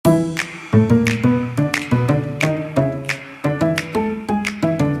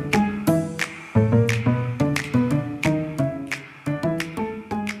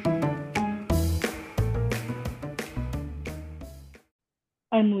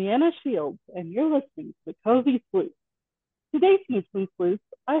Leanna Shields, and you're listening to Cozy Sleuth. Today's Snooping Sleuth,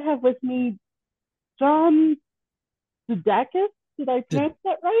 I have with me John DeDakis. Did I De- pronounce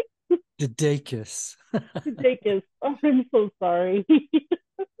that right? DeDakis. DeDakis. Oh, I'm so sorry.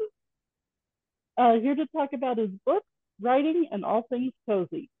 Here to talk about his books, writing, and all things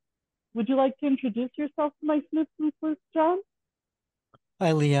cozy. Would you like to introduce yourself to my Snooping Sleuth, John?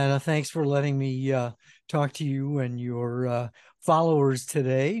 Hi, Leanna. Thanks for letting me talk to you and your followers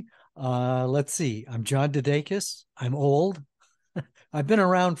today. Let's see. I'm John DeDakis. I'm old. I've been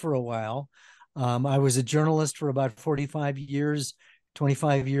around for a while. I was a journalist for about 45 years,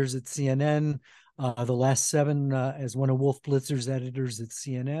 25 years at CNN, the last seven as one of Wolf Blitzer's editors at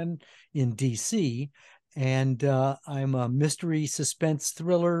CNN in DC. And I'm a mystery suspense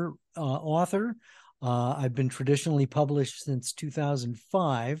thriller author. I've been traditionally published since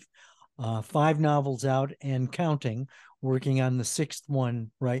 2005, five novels out and counting, working on the sixth one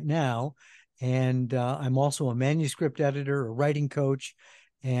right now. And I'm also a manuscript editor, a writing coach,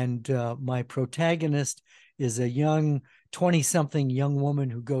 and my protagonist is a young 20-something young woman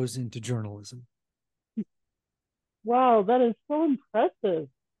who goes into journalism. Wow, that is so impressive.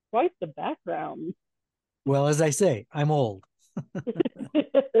 Quite the background. Well, as I say, I'm old.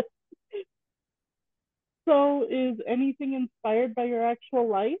 So, is anything inspired by your actual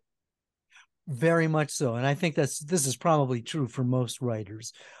life? Very much so, and I think this is probably true for most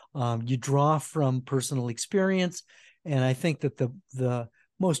writers. You draw from personal experience, and I think that the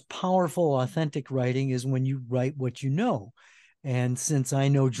most powerful, authentic writing is when you write what you know. And since I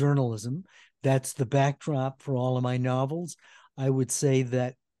know journalism, that's the backdrop for all of my novels. I would say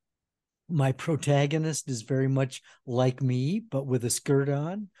that my protagonist is very much like me, but with a skirt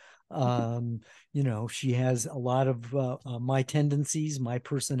on. Um, she has a lot of my tendencies, my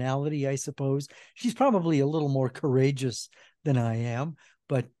personality, I suppose. She's probably a little more courageous than I am,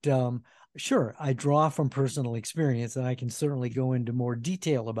 but sure, I draw from personal experience, and I can certainly go into more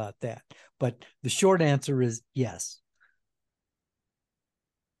detail about that. But the short answer is yes.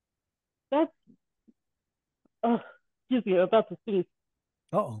 That's, uh, excuse me, I'm about to sneeze.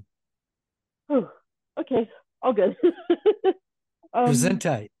 Oh, Oh, okay, all good. um,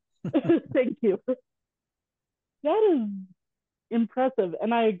 Gesundheit. thank you. That is impressive,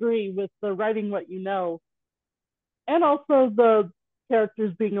 and I agree with the writing what you know, and also the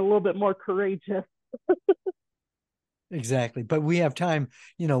characters being a little bit more courageous. Exactly. But we have time,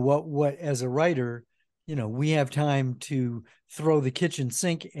 what as a writer, we have time to throw the kitchen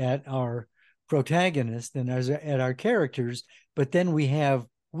sink at our protagonist and at our characters, but then we have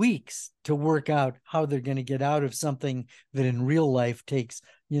weeks to work out how they're going to get out of something that in real life takes,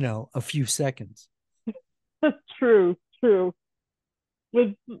 a few seconds. That's true, true.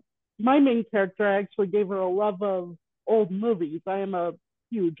 With my main character, I actually gave her a love of old movies. I am a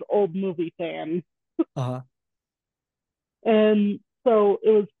huge old movie fan, Uh-huh. and so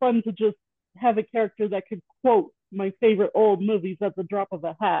it was fun to just have a character that could quote my favorite old movies at the drop of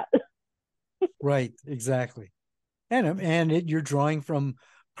a hat. Right, exactly. You're drawing from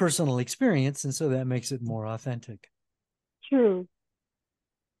personal experience, and so that makes it more authentic. True.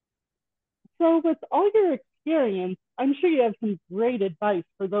 So, with all your experience, I'm sure you have some great advice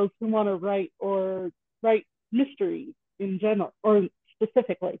for those who want to write or write mysteries in general or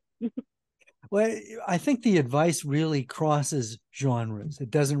specifically. Well, I think the advice really crosses genres. It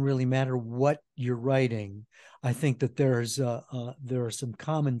doesn't really matter what you're writing. I think that there are some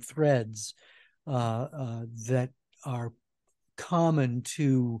common threads that are common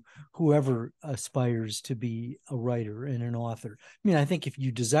to whoever aspires to be a writer and an author. I mean, I think if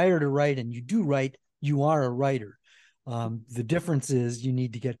you desire to write and you do write, you are a writer. The difference is you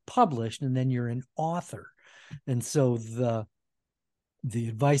need to get published, and then you're an author. And so the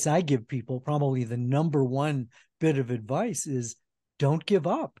advice I give people, probably the number one bit of advice, is don't give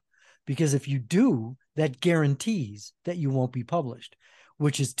up. Because if you do, that guarantees that you won't be published,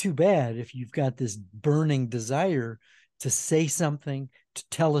 which is too bad if you've got this burning desire to say something, to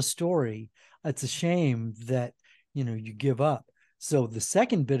tell a story. It's a shame that, you give up. So the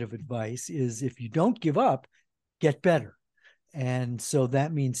second bit of advice is if you don't give up, get better. And so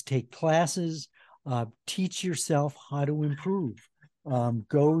that means take classes, teach yourself how to improve.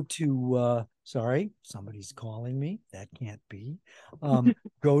 Go to sorry, somebody's calling me. That can't be.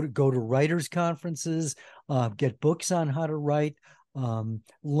 Go to writers conferences, get books on how to write,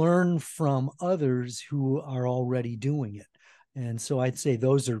 learn from others who are already doing it. And so I'd say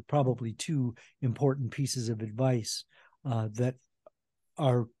those are probably two important pieces of advice that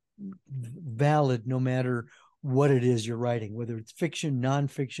are valid no matter what it is you're writing, whether it's fiction,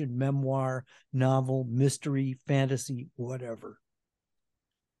 nonfiction, memoir, novel, mystery, fantasy, whatever.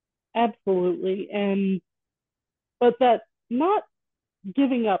 Absolutely. And, but that not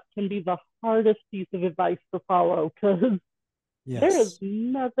giving up can be the hardest piece of advice to follow because there is Yes,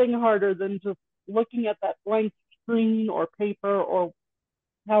 nothing harder than just looking at that blank screen or paper or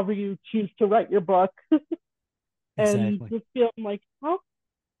however you choose to write your book and exactly. just feeling like, how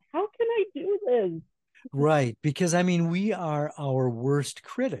can I do this? Right. Because I mean, we are our worst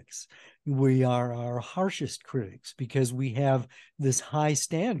critics. We are our harshest critics because we have this high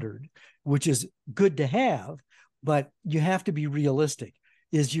standard, which is good to have, but you have to be realistic.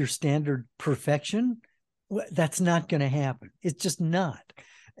 Is your standard perfection? That's not going to happen. It's just not.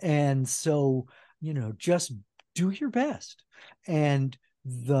 And so, just do your best. And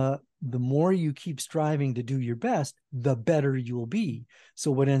the more you keep striving to do your best, the better you'll be.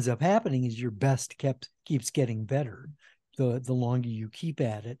 So what ends up happening is your best keeps getting better the longer you keep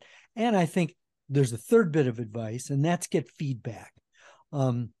at it. And I think there's a third bit of advice, and that's get feedback.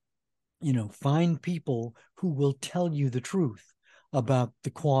 Um, find people who will tell you the truth about the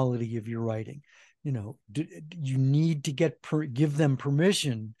quality of your writing. You need to give them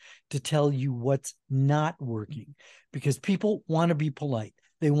permission to tell you what's not working, because people want to be polite.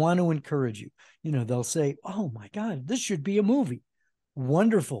 They want to encourage you. They'll say, "Oh my God, this should be a movie."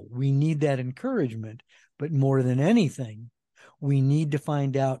 Wonderful. We need that encouragement. But more than anything, we need to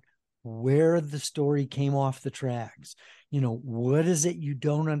find out where the story came off the tracks. What is it you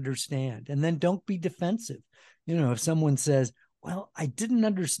don't understand? And then don't be defensive. If someone says, "Well, I didn't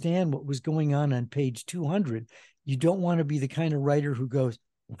understand what was going on page 200," you don't want to be the kind of writer who goes,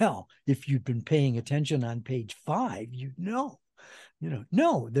 "Well, if you'd been paying attention on page 5, you'd know."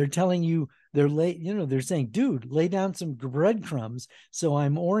 No, they're telling you, they're saying, "Dude, lay down some breadcrumbs so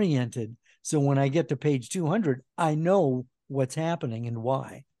I'm oriented, so when I get to page 200 I know what's happening and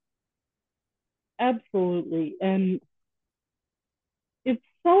why." Absolutely. And it's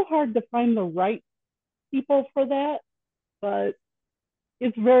so hard to find the right people for that, but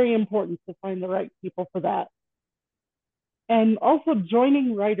it's very important to find the right people for that. And also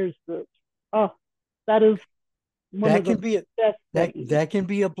joining writers groups. Oh, that is one that of can the be a best that things. that can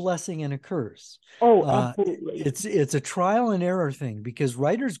be a blessing and a curse. Oh, uh absolutely. it's a trial and error thing, because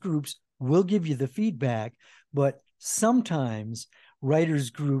writers groups will give you the feedback, but sometimes writers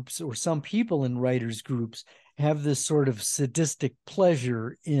groups, or some people in writers groups, have this sort of sadistic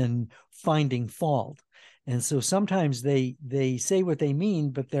pleasure in finding fault, and so sometimes they say what they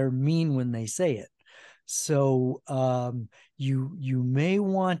mean, but they're mean when they say it. So you may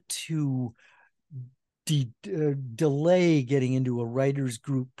want to delay getting into a writers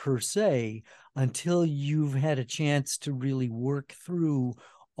group per se until you've had a chance to really work through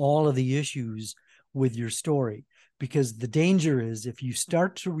all of the issues with your story. Because the danger is, if you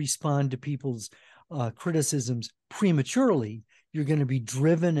start to respond to people's criticisms prematurely, you're going to be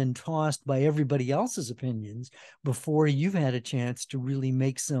driven and tossed by everybody else's opinions before you've had a chance to really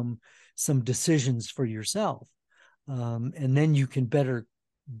make some decisions for yourself. And then you can better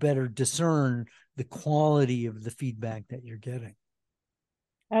discern the quality of the feedback that you're getting.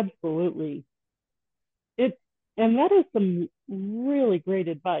 Absolutely. It and that is some really great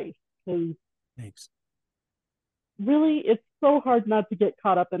advice because Thanks. really it's so hard not to get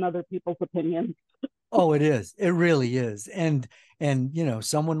caught up in other people's opinions. Oh, it is. It really is. And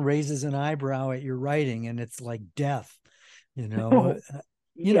someone raises an eyebrow at your writing and it's like death. You know, Oh, uh,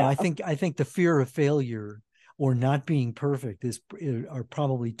 yeah, I think the fear of failure or not being perfect are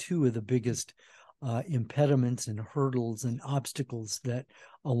probably two of the biggest impediments and hurdles and obstacles that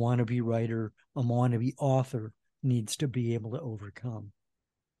a wannabe writer, a wannabe author needs to be able to overcome.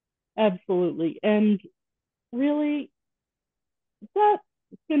 absolutely. And really that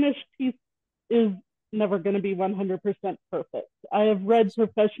finished piece is never going to be 100% perfect. I have read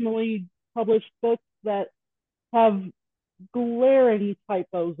professionally published books that have glaring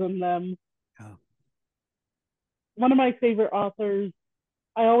typos in them. Yeah. One of my favorite authors,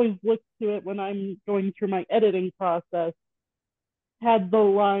 I always look to it when I'm going through my editing process, had the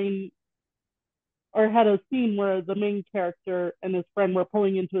line or had a scene where the main character and his friend were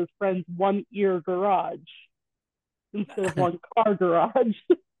pulling into his friend's one ear garage instead of one car garage.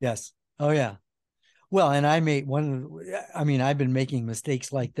 Yes. Oh yeah. Well, and I made I mean, I've been making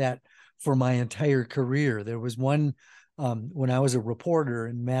mistakes like that for my entire career. There was one when I was a reporter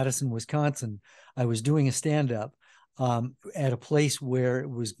in Madison, Wisconsin. I was doing a stand up at a place where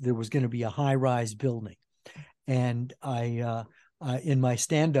there was going to be a high rise building. And in my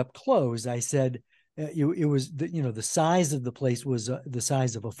stand up close, I said, it was the size of the place was the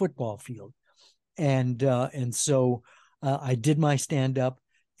size of a football field. And so I did my stand up,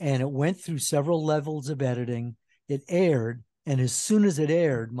 and it went through several levels of editing. It aired, And as soon as it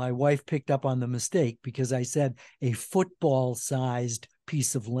aired, my wife picked up on the mistake because I said a football sized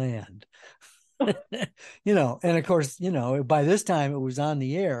piece of land. And of course, by this time it was on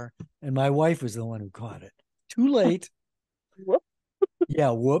the air and my wife was the one who caught it. Too late. Whoop.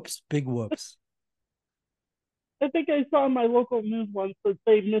 Yeah, whoops, big whoops. I think I saw in my local news once that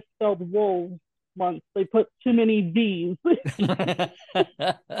they misspelled wolves once. They put too many V's.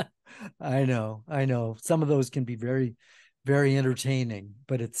 I know. Some of those can be very, very entertaining,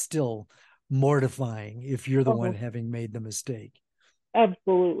 but it's still mortifying if you're the one Oh, having made the mistake.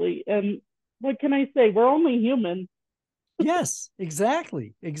 absolutely. And what can I say? We're only human. Yes,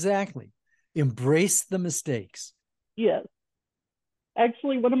 exactly. Exactly. Embrace the mistakes. Yes.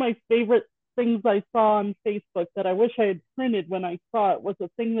 Actually, one of my favorite things I saw on Facebook that I wish I had printed when I saw it was a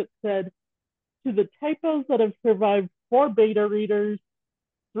thing that said, to the typos that have survived 4 beta readers,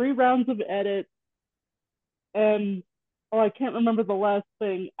 3 rounds of edit, and oh, I can't remember the last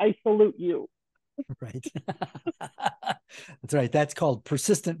thing. I salute you. Right. That's right. That's called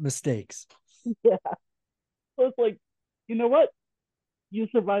persistent mistakes. Yeah. So it's like, you know what? You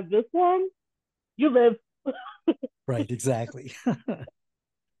survived this long, you live. Right, exactly.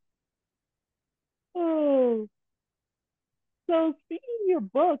 Oh, so speaking of your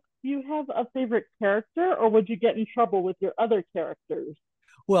books, do you have a favorite character, or would you get in trouble with your other characters?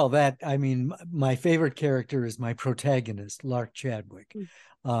 Well, I mean, my favorite character is my protagonist, Lark Chadwick.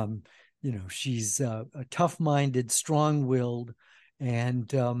 Um, she's a tough-minded, strong-willed,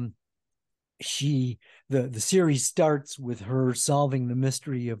 and she the series starts with her solving the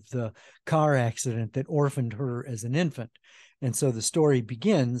mystery of the car accident that orphaned her as an infant. And so the story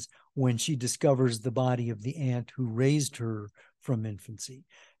begins when she discovers the body of the aunt who raised her from infancy.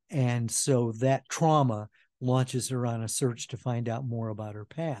 And so that trauma launches her on a search to find out more about her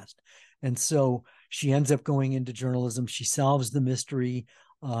past. And so she ends up going into journalism. She solves the mystery,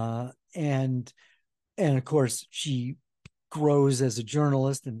 and of course she grows as a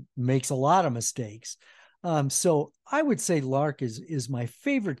journalist and makes a lot of mistakes. So I would say Lark is my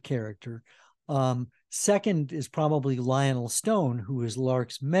favorite character. Second is probably Lionel Stone, who is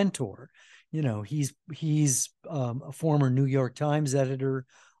Lark's mentor. He's a former New York Times editor.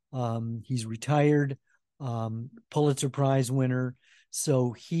 He's retired, Pulitzer Prize winner.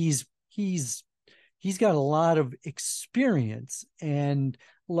 So he's got a lot of experience, and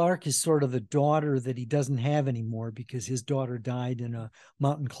Lark is sort of the daughter that he doesn't have anymore because his daughter died in a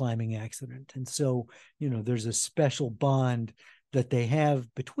mountain climbing accident. And so, there's a special bond that they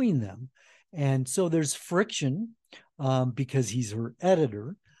have between them. And so there's friction, because he's her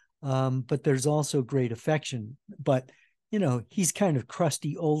editor, but there's also great affection. But he's kind of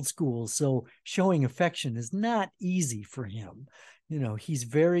crusty old school, so showing affection is not easy for him. He's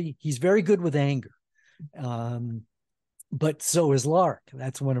very good with anger, um, but so is Lark.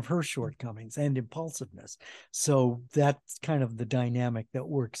 That's one of her shortcomings, and impulsiveness. So that's kind of the dynamic that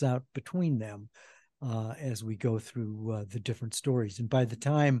works out between them, as we go through the different stories. And by the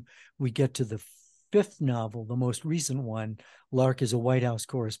time we get to the fifth novel, the most recent one, Lark is a White House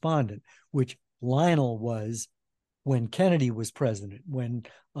correspondent, which Lionel was when Kennedy was president, when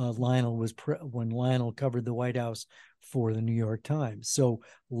Lionel covered the White House for the New York Times. So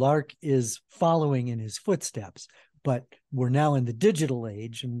Lark is following in his footsteps, but we're now in the digital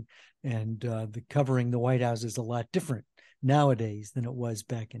age, and the covering the White House is a lot different nowadays than it was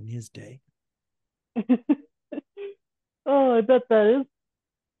back in his day. Oh, I bet that is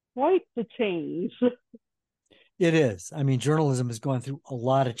quite the change. It is. I mean, journalism has gone through a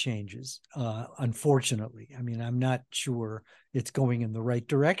lot of changes, unfortunately. I mean, I'm not sure it's going in the right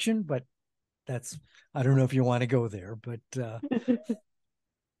direction, but I don't know if you want to go there, but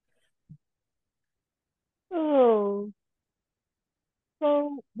Oh,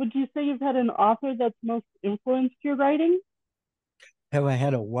 so would you say you've had an author that's most influenced your writing? have I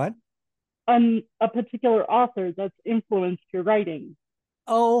had a what? A particular author that's influenced your writing?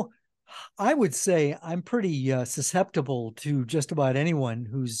 Oh, I would say I'm pretty susceptible to just about anyone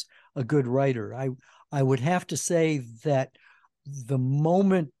who's a good writer. I would have to say that the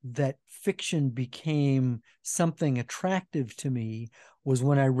moment that fiction became something attractive to me was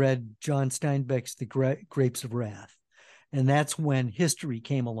when I read John Steinbeck's Grapes of Wrath. And that's when history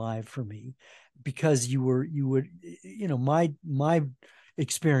came alive for me, because you would, my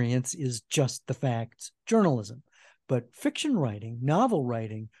experience is just the facts journalism, but fiction writing, novel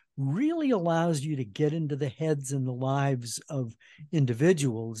writing, really allows you to get into the heads and the lives of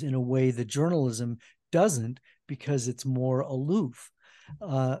individuals in a way that journalism doesn't, because it's more aloof.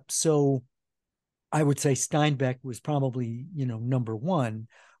 So I would say Steinbeck was probably, number one,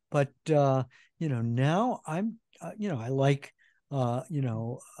 but now I like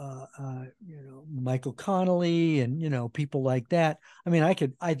Michael Connolly and people like that. I mean,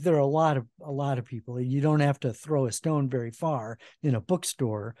 there are a lot of people. You don't have to throw a stone very far in a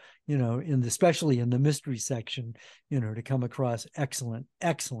bookstore, especially in the mystery section, to come across excellent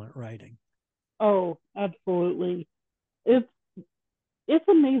writing. Oh, absolutely. It's it's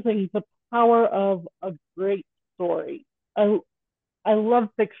amazing the power of a great story. I I love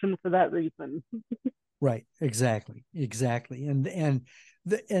fiction for that reason. Right, exactly, and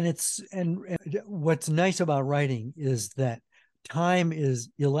what's nice about writing is that time is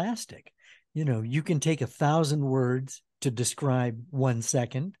elastic. You can take 1,000 words to describe 1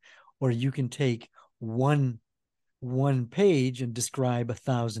 second, or you can take one page and describe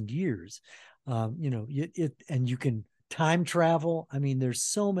 1,000 years. And you can time travel. I mean, there's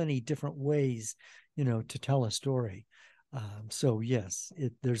so many different ways, to tell a story. So yes,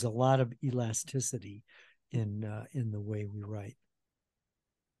 there's a lot of elasticity in the way we write.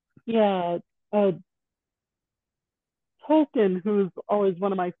 Yeah, uh, Tolkien, who's always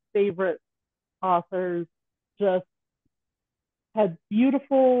one of my favorite authors, just had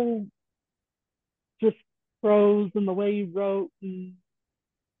beautiful just prose and the way he wrote and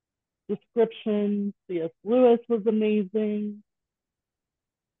descriptions. C.S. Lewis was amazing.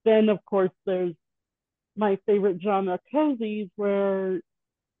 Then, of course, there's my favorite genre, cozies, where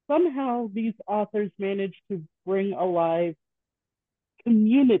somehow these authors manage to bring alive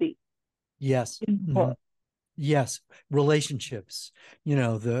community Yes. in Mhm. books. Yes, relationships.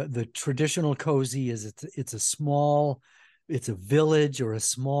 The traditional cozy is it's a village or a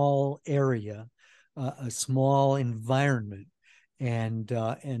small area, a small environment,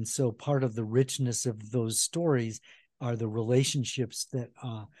 and so part of the richness of those stories are the relationships that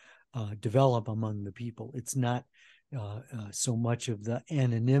develop among the people. It's not so much of the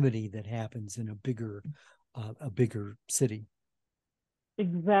anonymity that happens in a bigger city.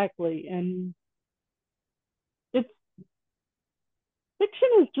 Exactly. And it's fiction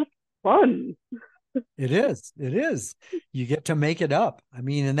is just fun. It is. It is. You get to make it up. I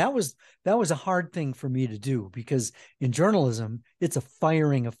mean, and that was a hard thing for me to do because in journalism, it's a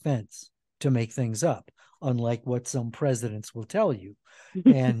firing offense to make things up, unlike what some presidents will tell you.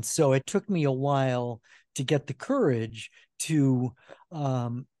 And so it took me a while to get the courage to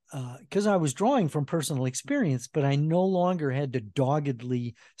because I was drawing from personal experience, but I no longer had to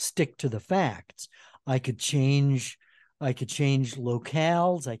doggedly stick to the facts. I could change I could change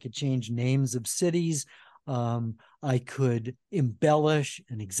locales. I could change names of cities. I could embellish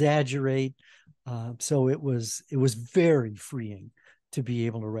and exaggerate. So it was very freeing to be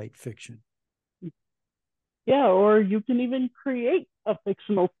able to write fiction. Yeah, or you can even create a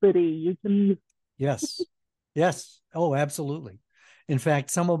fictional city. You can, Yes, yes. Oh, absolutely. In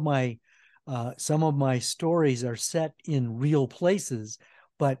fact, some of my stories are set in real places,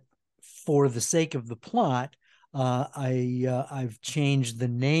 but for the sake of the plot, I've changed the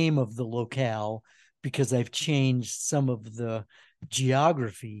name of the locale because I've changed some of the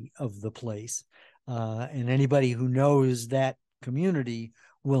geography of the place. And anybody who knows that community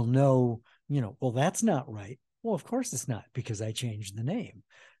will know, well, that's not right. Well, of course it's not because I changed the name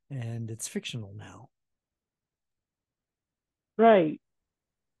and it's fictional now. right.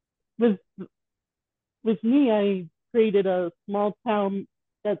 With me, I created a small town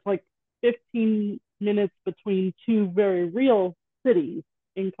that's like 15 minutes between two very real cities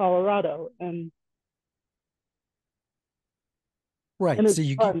in Colorado, Right. and So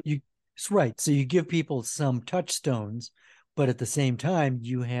it's fun. it's right. So you give people some touchstones, but at the same time,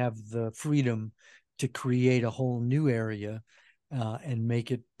 you have the freedom to create a whole new area and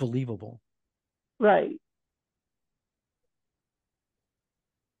make it believable. Right.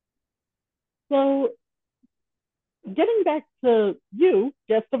 So getting back to you,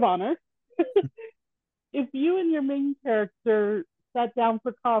 guest of honor, if you and your main character sat down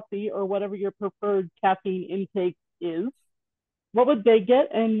for coffee or whatever your preferred caffeine intake is, what would they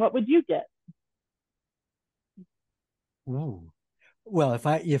get and what would you get? Ooh. Well,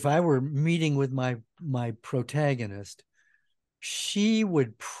 if I were meeting with my protagonist, she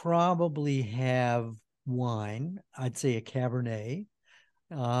would probably have wine. I'd say a Cabernet.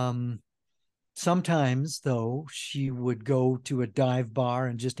 Um, Sometimes, though, she would go to a dive bar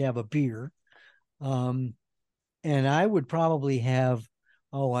and just have a beer. Um, and I would probably have,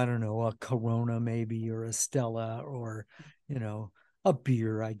 oh, I don't know, a Corona maybe or a Stella or, you know, a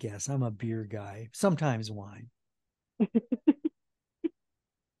beer, I guess. I'm a beer guy, sometimes wine.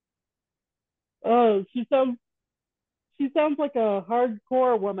 Oh, she sounds like a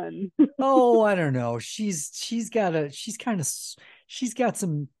hardcore woman. Oh, I don't know. She's got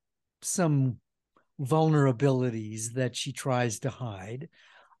some vulnerabilities that she tries to hide.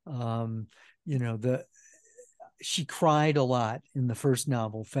 Um, you know, she cried a lot in the first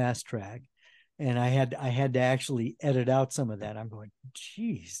novel, Fast Track, and I had to actually edit out some of that. I'm going,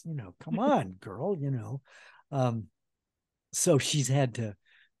 geez, come on, girl, Um, so she's had to,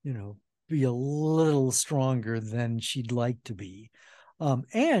 you know, be a little stronger than she'd like to be.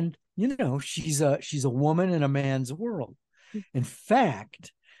 And she's a woman in a man's world. In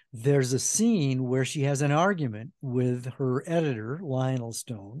fact, there's a scene where she has an argument with her editor, Lionel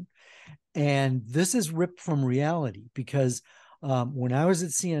Stone, and this is ripped from reality because when I was at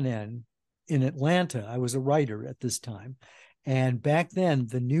CNN in Atlanta, I was a writer at this time. And back then,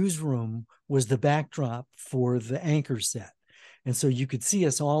 the newsroom was the backdrop for the anchor set. And so you could see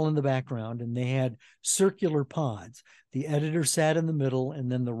us all in the background, and they had circular pods. The editor sat in the middle,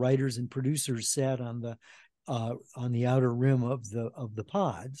 and then the writers and producers sat on the outer rim of the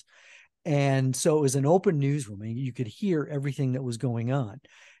pods. And so it was an open newsroom, and you could hear everything that was going on.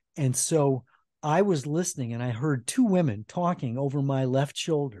 And so I was listening, and I heard two women talking over my left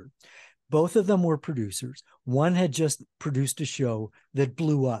shoulder. Both of them were producers. One had just produced a show that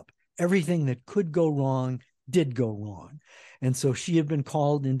blew up. Everything that could go wrong did go wrong. And so she had been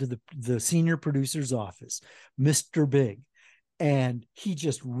called into the senior producer's office, Mr. Big. And he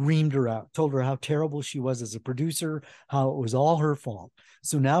just reamed her out, told her how terrible she was as a producer, how it was all her fault.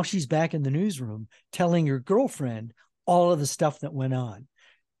 So now she's back in the newsroom telling her girlfriend all of the stuff that went on,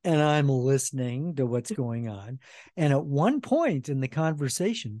 and I'm listening to what's going on. And at one point in the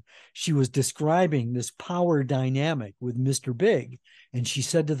conversation, she was describing this power dynamic with Mr. Big. And she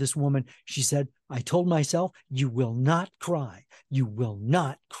said to this woman, she said, I told myself, you will not cry. You will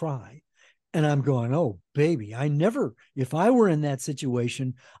not cry. And I'm going, oh, baby, if I were in that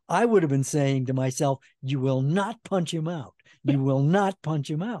situation, I would have been saying to myself, you will not punch him out. You will not punch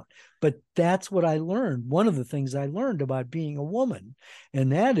him out. But that's what I learned. One of the things I learned about being a woman,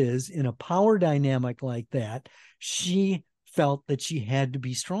 and that is in a power dynamic like that, she felt that she had to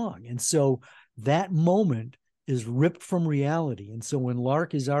be strong. And so that moment is ripped from reality. And so when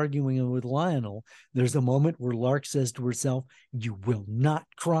Lark is arguing with Lionel, there's a moment where Lark says to herself, you will not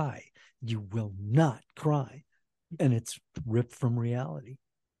cry. You will not cry. And it's ripped from reality.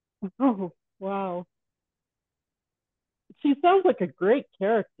 Oh, wow. She sounds like a great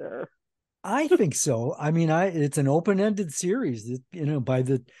character. I think so. I mean, it's an open-ended series. By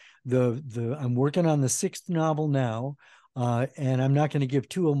the I'm working on the sixth novel now, and I'm not going to give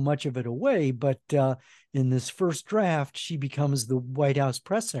too much of it away. But in this first draft, she becomes the White House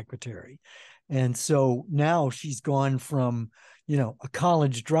press secretary, and so now she's gone from a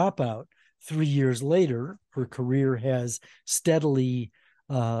college dropout. 3 years later, her career has steadily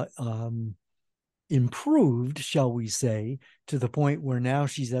improved, shall we say, to the point where now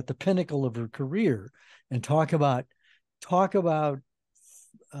she's at the pinnacle of her career. And talk about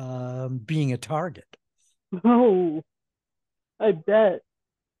being a target. Oh, I bet.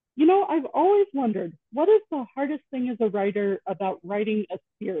 I've always wondered what is the hardest thing as a writer about writing a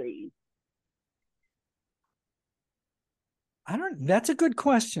series? I don't. That's a good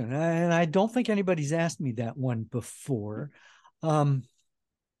question, and I don't think anybody's asked me that one before. Um,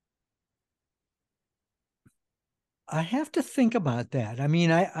 I have to think about that. I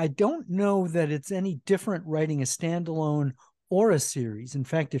mean, I don't know that it's any different writing a standalone or a series. In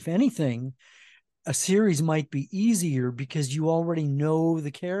fact, if anything, a series might be easier because you already know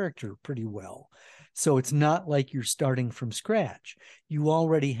the character pretty well. So it's not like you're starting from scratch. You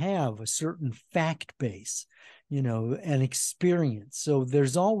already have a certain fact base, and experience. So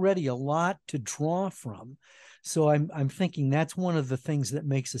there's already a lot to draw from. So I'm thinking that's one of the things that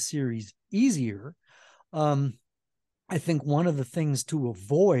makes a series easier. Um, I think one of the things to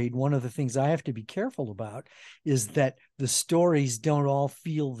avoid, one of the things I have to be careful about is that the stories don't all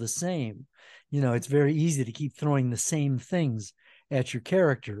feel the same. It's very easy to keep throwing the same things at your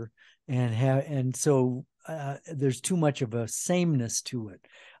character and so there's too much of a sameness to it,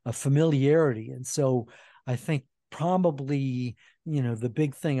 a familiarity. And so I think probably, the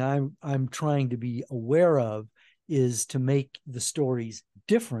big thing I'm trying to be aware of is to make the stories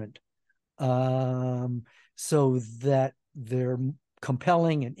different, so that they're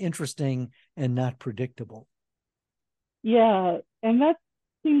compelling and interesting and not predictable. Yeah, and that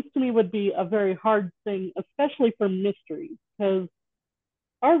seems to me would be a very hard thing, especially for mysteries, because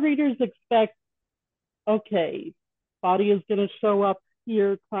our readers expect, okay, body is going to show up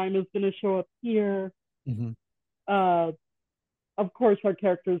here, crime is going to show up here. Mm-hmm. Uh, of course, our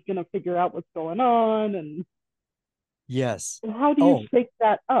character is going to figure out what's going on, and Yes. how do you Oh, shake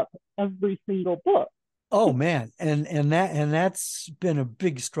that up every single book? Oh man, and that's been a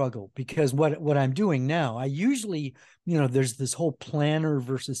big struggle because what I'm doing now, I usually, there's this whole planner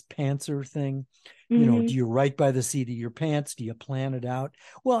versus pantser thing. Hmm. Do you write by the seat of your pants? Do you plan it out?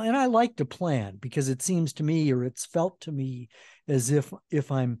 Well, and I like to plan because it seems to me, or it's felt to me, as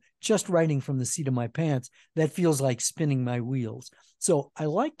if I'm just writing from the seat of my pants, that feels like spinning my wheels. So I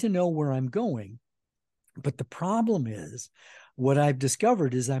like to know where I'm going. But the problem is, what I've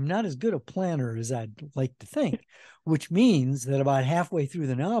discovered is I'm not as good a planner as I'd like to think, which means that about halfway through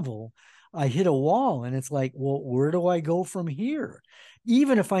the novel, I hit a wall and it's like, well, where do I go from here?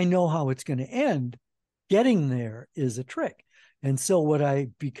 Even if I know how it's going to end, getting there is a trick. And so what I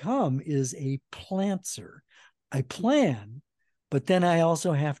become is a plantser. I plan, but then I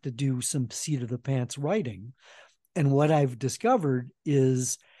also have to do some seat of the pants writing. And what I've discovered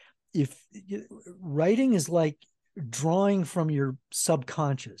is if writing is like drawing from your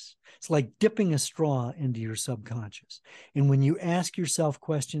subconscious, it's like dipping a straw into your subconscious. And when you ask yourself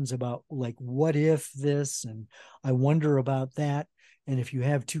questions about, like, what if this, and I wonder about that, and if you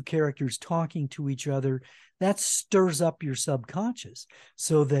have two characters talking to each other, that stirs up your subconscious,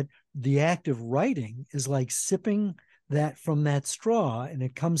 so that the act of writing is like sipping that from that straw, and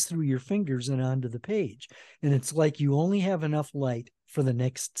it comes through your fingers and onto the page, and it's like you only have enough light for the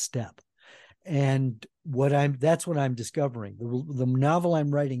next step. And that's what I'm discovering. The novel I'm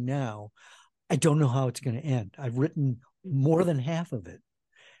writing now, I don't know how it's going to end. I've written more than half of it,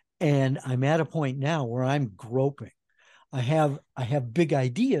 and I'm at a point now where I'm groping. I have big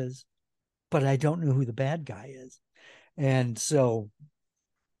ideas, but I don't know who the bad guy is. And so,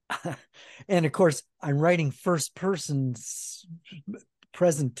 and of course, I'm writing first person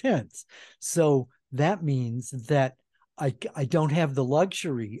present tense. So that means that I don't have the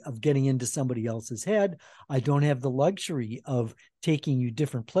luxury of getting into somebody else's head. I don't have the luxury of taking you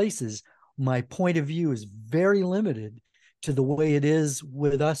different places. My point of view is very limited to the way it is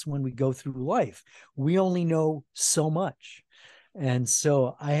with us when we go through life. We only know so much. And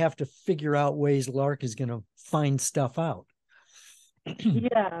so I have to figure out ways Lark is going to find stuff out.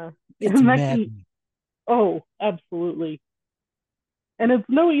 Yeah. It's And that can, maddening. oh, absolutely. And it's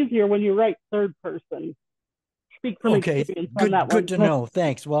no easier when you write third person. Speak from Okay, experience on good that good one. to know.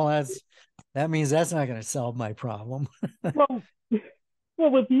 Thanks. Well, that means that's not going to solve my problem. Well,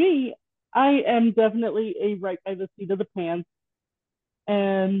 well, with me, I am definitely a right by the seat of the pants.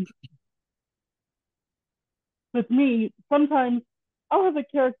 And with me, sometimes I'll have a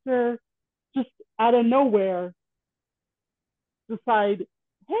character just out of nowhere decide,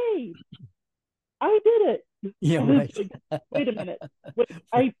 hey, I did it. Yeah, And it's right. like, wait a minute. Wait,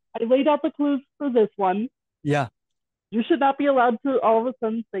 I laid out the clues for this one. Yeah, You should not be allowed to all of a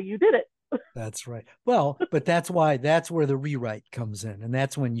sudden say you did it. that's right. Well, but that's where the rewrite comes in, and Yes,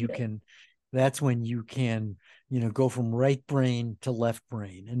 that's when you can, go from right brain to left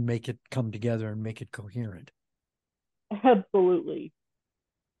brain and make it come together and make it coherent. absolutely.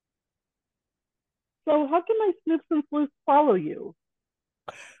 So how can my sniffs and sleuths follow you?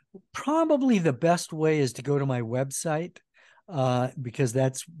 Probably the best way is to go to my website, because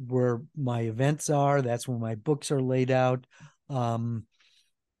that's where my events are. That's where my books are laid out. Um,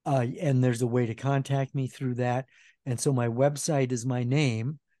 and there's a way to contact me through that. And so my website is my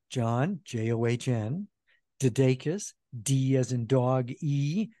name, John, John, DeDakis, D as in dog,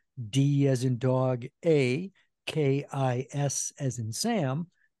 E, D as in dog, A, KIS as in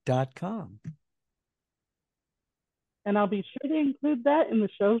Sam.com. And I'll be sure to include that in the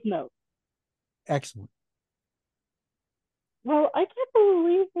show's notes. Excellent. Well, I can't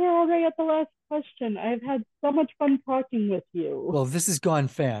believe we're already at the last question. I've had so much fun talking with you. Well, this has gone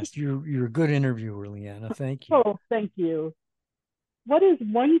fast. You're a good interviewer, Leanna. Thank you. Oh, thank you. What is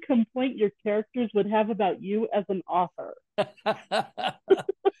one complaint your characters would have about you as an author?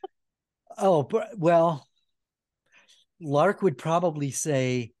 Oh, but, well, Lark would probably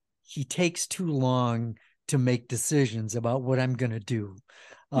say he takes too long to make decisions about what I'm going to do.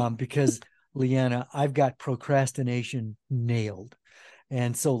 Because, Leanna, I've got procrastination nailed.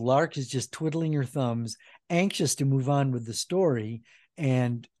 And so Lark is just twiddling her thumbs, anxious to move on with the story.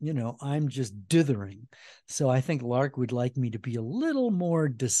 And, I'm just dithering. So I think Lark would like me to be a little more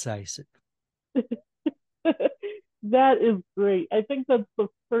decisive. That is great. I think that's the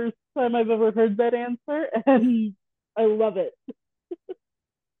first time I've ever heard that answer, and I love it.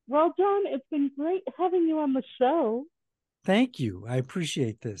 Well, John, it's been great having you on the show. Thank you. I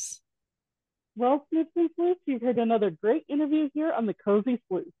appreciate this. Well, Snips and Sleuths, you've heard another great interview here on the Cozy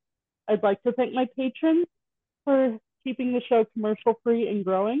Sleuth. I'd like to thank my patrons for keeping the show commercial free and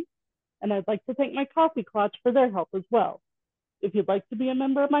growing, and I'd like to thank my Coffee Clutch for their help as well. If you'd like to be a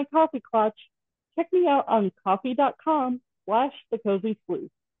member of my Coffee Clutch, Check me out on coffee.com/the cozy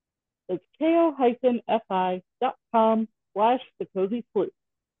sleuth. It's ko-fi.com/the cozy sleuth.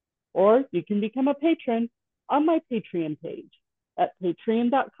 Or you can become a patron on my Patreon page at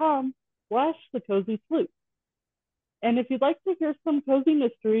patreon.com/the cozy sleuth. And if you'd like to hear some cozy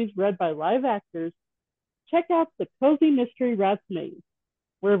mysteries read by live actors, check out the Cozy Mystery Rat's Maze,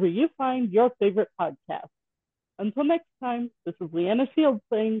 wherever you find your favorite podcast. Until next time, this is Leanna Shields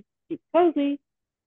saying, keep cozy